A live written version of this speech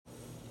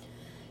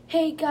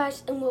Hey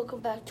guys, and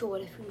welcome back to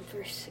What If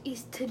Universe.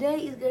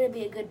 Today is gonna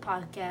be a good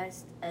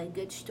podcast, a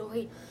good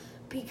story,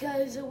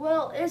 because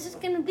it's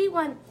just gonna be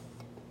one.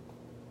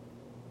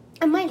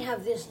 I might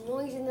have this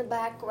noise in the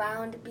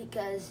background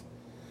because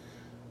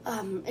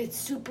it's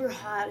super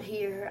hot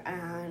here,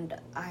 and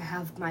I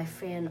have my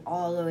fan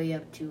all the way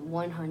up to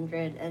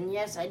 100. And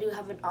yes, I do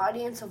have an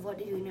audience of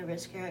What If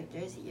Universe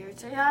characters here.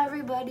 Say hi,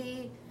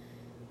 everybody.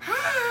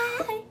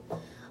 Hi.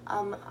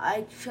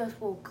 I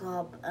just woke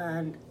up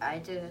and I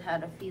just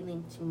had a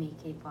feeling to make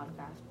a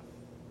podcast.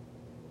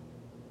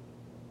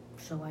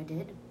 So I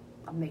did.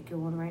 I'm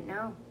making one right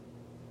now.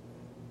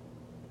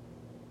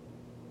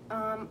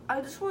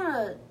 I just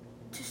want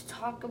to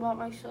talk about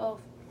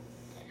myself.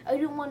 I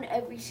do one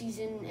every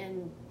season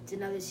and it's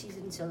another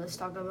season, so let's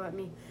talk about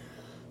me.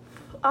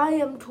 I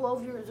am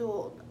 12 years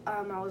old.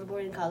 I was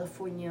born in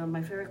California.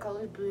 My favorite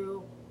color is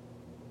blue.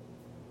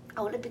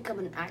 I want to become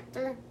an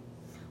actor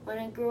when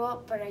I grew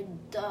up, but I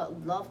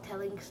love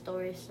telling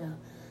stories, so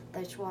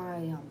that's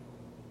why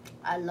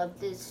I love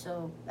this.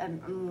 So I'm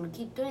gonna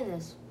keep doing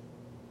this.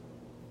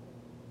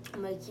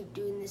 I'm gonna keep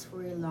doing this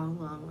for a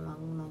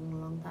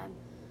long time.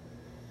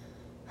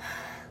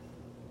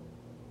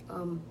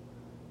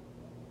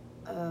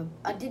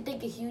 I did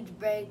take a huge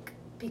break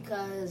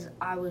because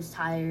I was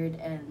tired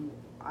and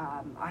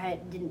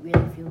didn't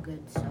really feel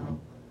good.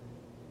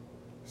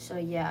 So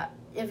yeah.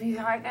 If you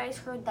guys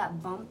heard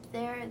that bump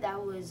there,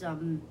 that was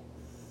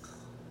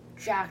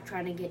Jack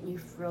trying to get new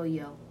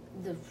froyo.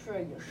 The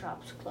froyo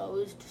shop's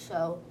closed,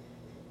 so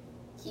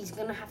he's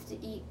gonna have to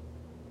eat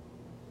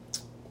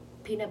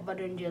peanut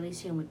butter and jelly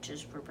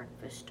sandwiches for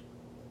breakfast.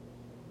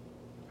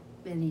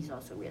 And he's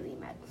also really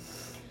mad.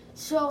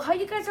 So how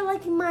you guys are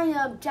liking my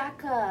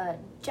Jack,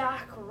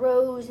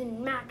 Rose,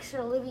 and Max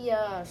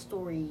Olivia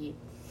story?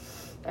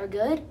 They're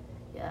good?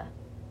 Yeah.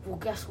 Well,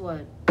 guess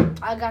what?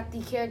 I got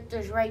the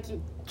characters right here.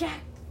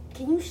 Jack,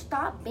 can you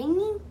stop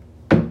banging?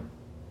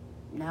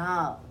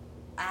 No.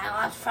 I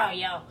want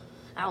froyo.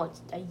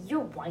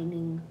 You're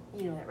whining.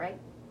 You know that, right?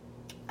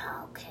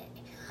 Okay.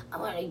 I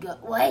want to go.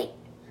 Wait.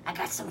 I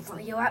got some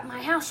froyo at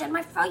my house, and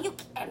my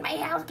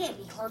house can't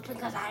be closed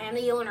because I am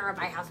the owner of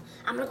my house.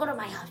 I'm going to go to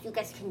my house. You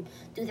guys can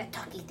do that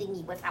talky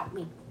thingy without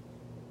me.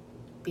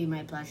 Be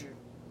my pleasure.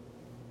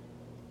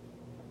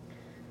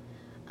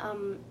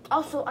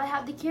 Also, I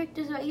have the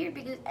characters right here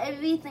because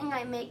everything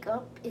I make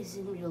up is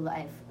in real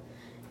life.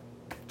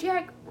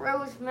 Jack,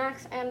 Rose,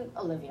 Max, and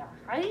Olivia.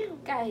 How you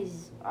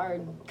guys are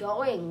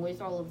going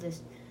with all of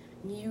this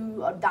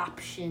new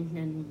adoption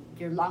and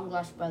your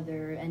long-lost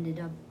brother ended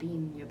up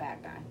being your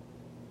bad guy?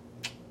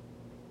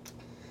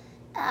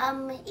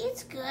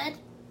 It's good.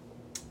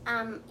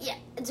 Yeah,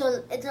 it's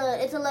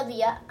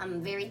Olivia.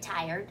 I'm very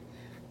tired,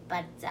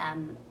 but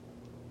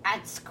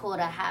it's cool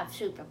to have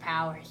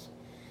superpowers.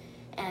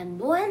 And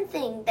one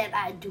thing that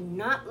I do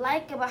not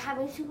like about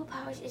having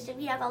superpowers is that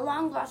we have a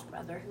long-lost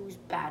brother who's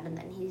bad, and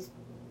then he's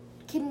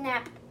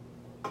kidnapped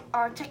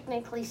our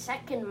technically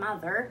second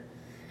mother,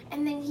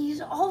 and then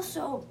he's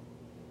also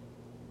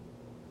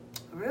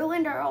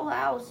ruined our whole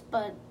house,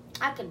 but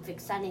I can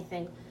fix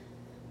anything.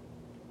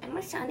 Am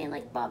I sounding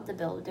like Bob the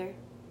Builder?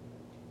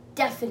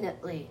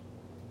 Definitely.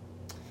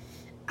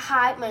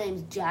 Hi, my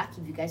name's Jack.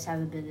 If you guys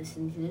haven't been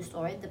listening to this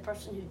story, the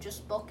person who just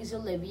spoke is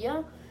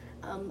Olivia,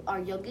 our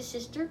youngest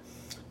sister.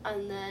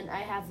 And then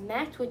I have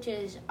Max, which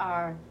is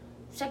our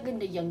second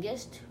to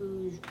youngest,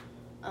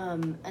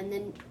 and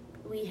then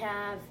we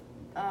have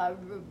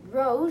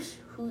Rose,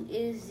 who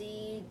is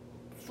the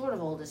sort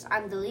of oldest.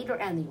 I'm the leader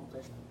and the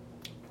oldest.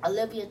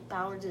 Olivia's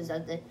powers is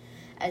that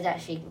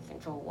she can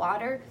control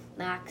water.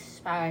 Max's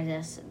powers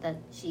is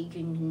that he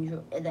can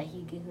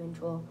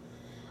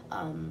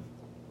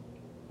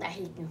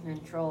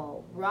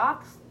control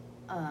rocks.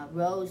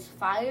 Rose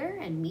fire,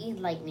 and me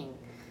lightning.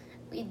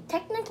 We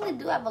technically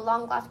do have a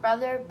long-lost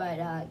brother, but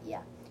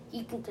yeah,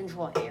 he can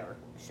control air.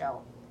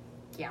 So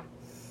yeah.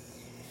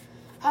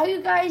 How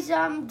you guys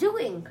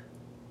doing?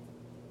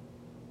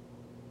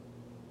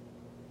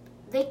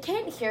 They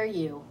can't hear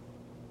you.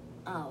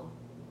 Oh.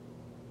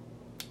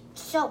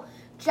 So,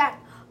 Jack,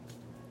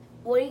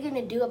 what are you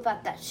gonna do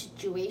about that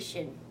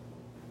situation?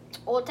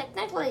 Well,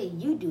 technically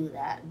you do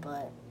that,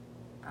 but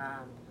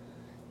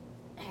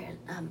here,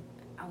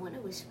 I want to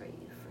whisper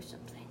you for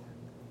something.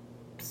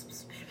 Psst,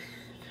 psst, psst.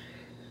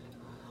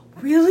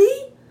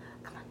 Really?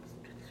 Come on, let's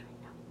do this right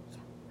now.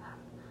 Yeah.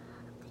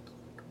 I'm thinking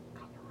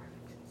kind of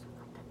words and stuff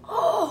like that.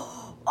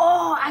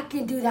 Oh, I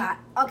can do that.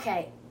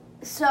 Okay,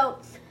 so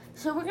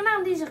we're gonna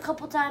have these a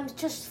couple times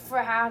just for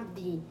have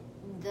the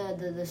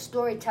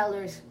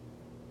storytellers.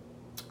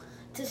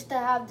 Just to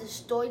have the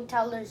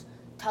storytellers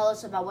tell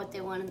us about what they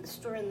want in the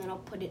story, and then I'll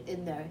put it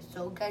in there.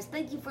 So, guys,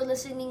 thank you for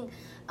listening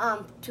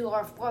to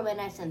our 4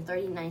 minutes and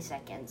 39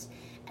 seconds.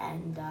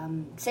 And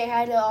say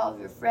hi to all of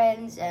your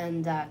friends,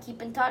 and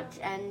keep in touch,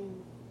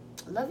 and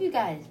love you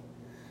guys.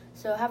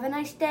 So, have a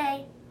nice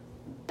day.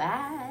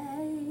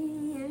 Bye.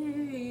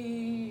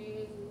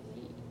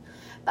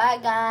 Bye,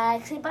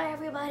 guys. Say bye,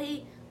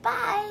 everybody.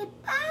 Bye,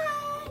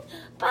 bye,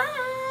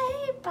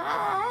 bye,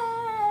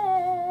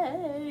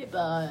 bye,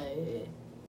 bye.